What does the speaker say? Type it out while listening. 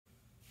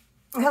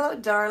Hello,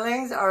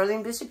 darlings.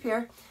 Arlene Bishop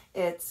here.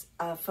 It's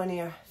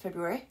Funnier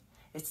February.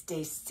 It's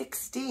day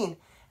 16,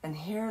 and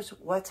here's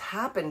what's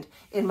happened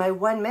in my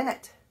 1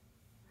 minute.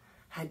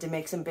 Had to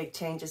make some big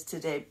changes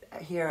today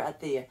here at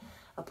the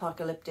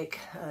apocalyptic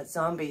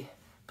zombie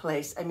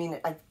place. I mean,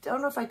 I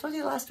don't know if I told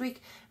you last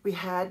week, we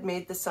had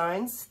made the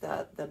signs,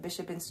 the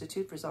Bishop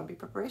Institute for Zombie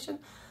Preparation.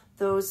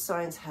 Those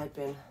signs had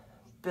been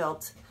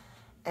built,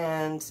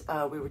 and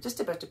we were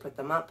just about to put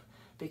them up.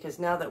 Because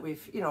now that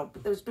we've,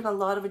 there's been a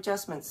lot of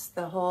adjustments.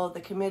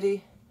 The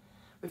committee,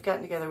 we've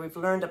gotten together, we've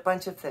learned a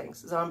bunch of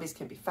things. Zombies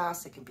can be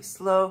fast, they can be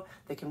slow,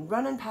 they can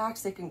run in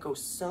packs, they can go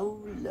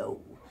so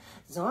low.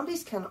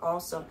 Zombies can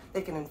also,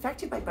 they can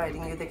infect you by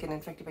biting you, they can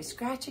infect you by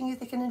scratching you,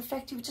 they can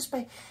infect you just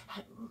by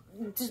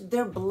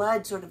their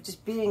blood sort of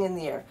just being in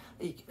the air.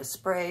 A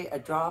spray, a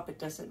drop, it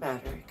doesn't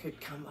matter. It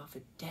could come off a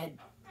dead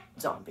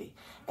zombie.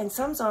 And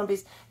some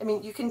zombies, I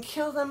mean, you can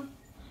kill them,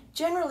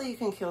 generally you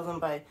can kill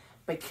them by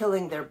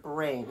killing their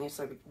brain. You're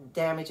sort of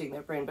damaging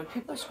their brain, but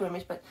people are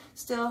squeamish, but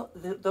still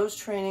those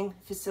training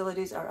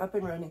facilities are up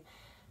and running,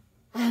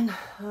 and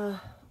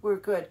we're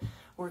good.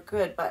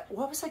 But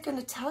what was I going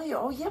to tell you?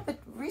 Oh yeah, but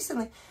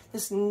recently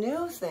this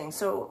new thing,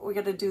 so we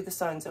got to do the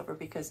signs over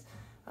because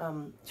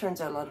turns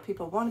out a lot of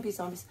people want to be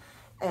zombies,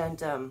 and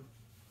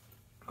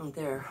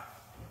they're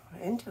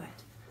into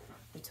it.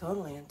 They're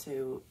totally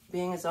into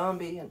being a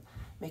zombie and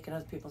making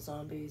other people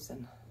zombies,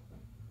 and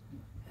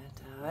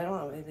I don't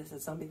know, maybe it's a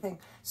zombie thing.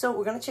 So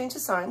we're going to change the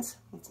signs.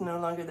 It's no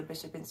longer the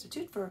Bishop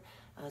Institute for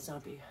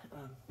Zombie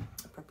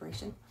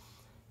Preparation.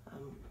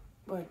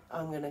 But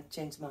I'm going to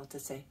change them all to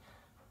say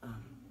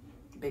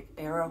big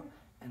arrow,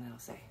 and it'll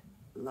say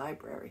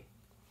library.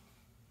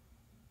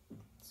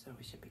 So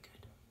we should be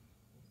good.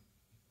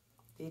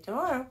 See you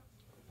tomorrow.